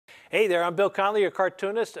Hey there, I'm Bill Connolly, your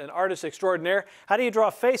cartoonist and artist extraordinaire. How do you draw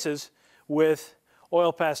faces with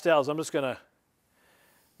oil pastels? I'm just going to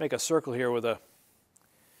make a circle here with a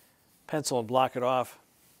pencil and block it off.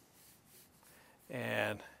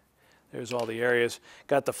 And there's all the areas.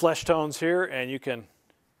 Got the flesh tones here, and you can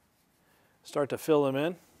start to fill them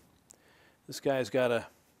in. This guy's got a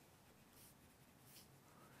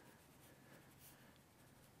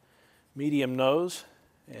medium nose,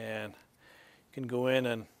 and you can go in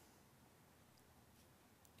and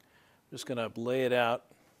just going to lay it out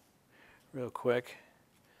real quick.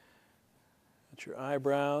 That's your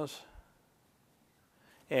eyebrows.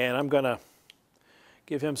 And I'm going to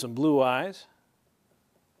give him some blue eyes.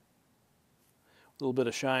 A little bit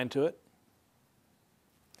of shine to it.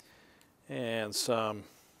 And some,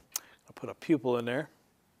 I'll put a pupil in there.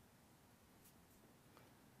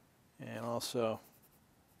 And also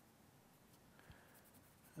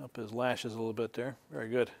up his lashes a little bit there. Very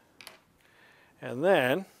good. And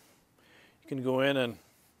then you can go in and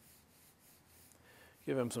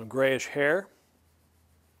give him some grayish hair.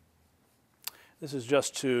 This is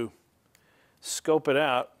just to scope it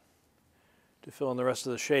out to fill in the rest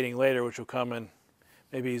of the shading later, which will come in.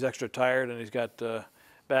 Maybe he's extra tired and he's got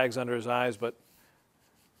bags under his eyes, but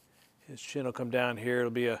his chin will come down here.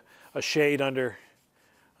 It'll be a shade under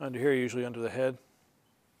here, usually under the head.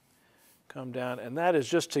 Come down, and that is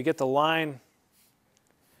just to get the lines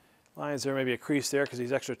there, maybe a crease there because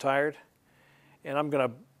he's extra tired. And I'm going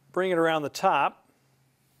to bring it around the top.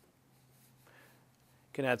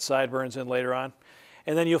 You can add sideburns in later on.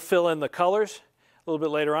 And then you'll fill in the colors a little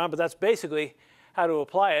bit later on, but that's basically how to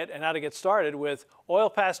apply it and how to get started with oil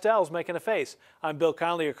pastels making a face. I'm Bill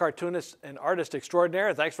Connolly, your cartoonist and artist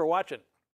extraordinaire. Thanks for watching.